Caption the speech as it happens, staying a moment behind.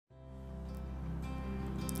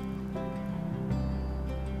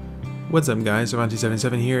What's up guys,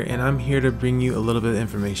 Cerv here, and I'm here to bring you a little bit of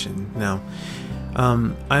information. Now,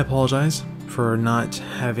 I apologize for not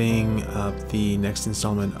having the next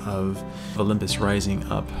installment of Olympus Rising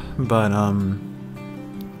up, but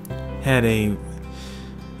had an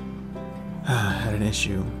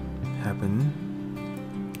issue happen,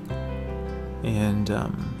 and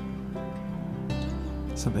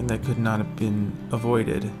something that could not have been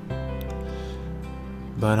avoided.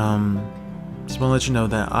 But just want to let you know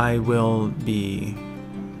that I will be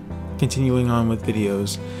continuing on with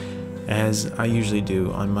videos as I usually do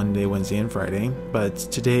on Monday, Wednesday, and Friday, but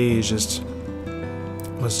today was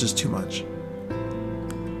just too much,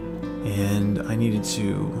 and I needed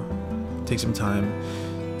to take some time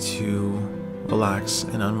to relax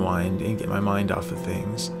and unwind and get my mind off of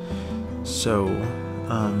things. So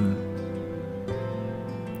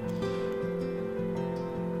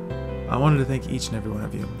I wanted to thank each and every one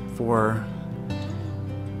of you for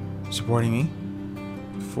supporting me,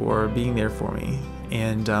 for being there for me,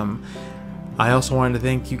 and I also wanted to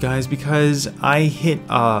thank you guys because I hit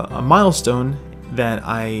a milestone that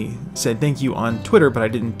I said thank you on Twitter, but I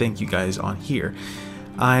didn't thank you guys on here.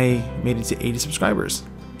 I made it to 80 subscribers,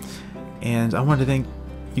 and I wanted to thank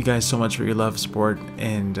you guys so much for your love, support,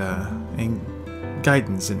 and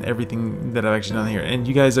guidance and everything that I've actually done here. And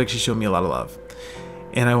you guys actually showed me a lot of love,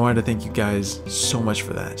 and I wanted to thank you guys so much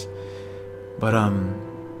for that. But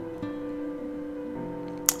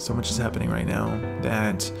so much is happening right now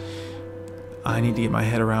that I need to get my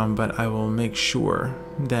head around, but I will make sure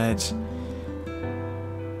that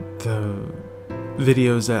the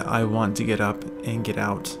videos that I want to get up and get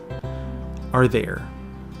out are there,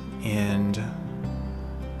 and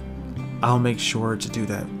I'll make sure to do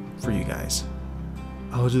that for you guys.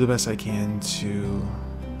 I will do the best I can to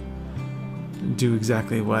do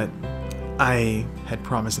exactly what I had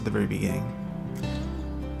promised at the very beginning.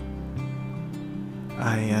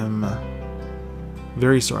 I am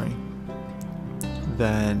very sorry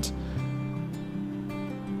that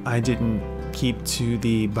I didn't keep to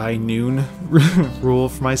the by noon rule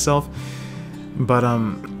for myself, but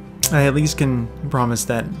I at least can promise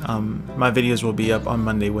that my videos will be up on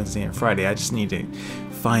Monday, Wednesday, and Friday. I just need to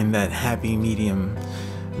find that happy medium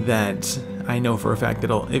that I know for a fact that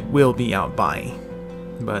it will be out by.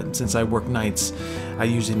 But since I work nights, I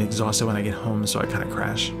usually am exhausted when I get home, so I kind of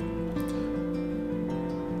crash.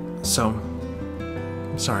 So,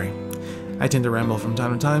 I'm sorry. I tend to ramble from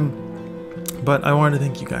time to time, but I wanted to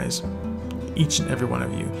thank you guys, each and every one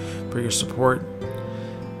of you, for your support,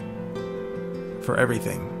 for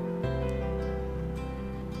everything.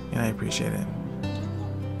 And I appreciate it.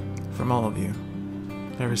 From all of you.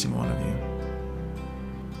 Every single one of you.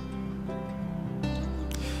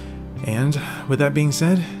 And with that being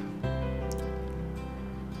said,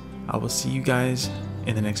 I will see you guys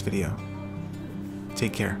in the next video.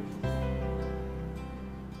 Take care.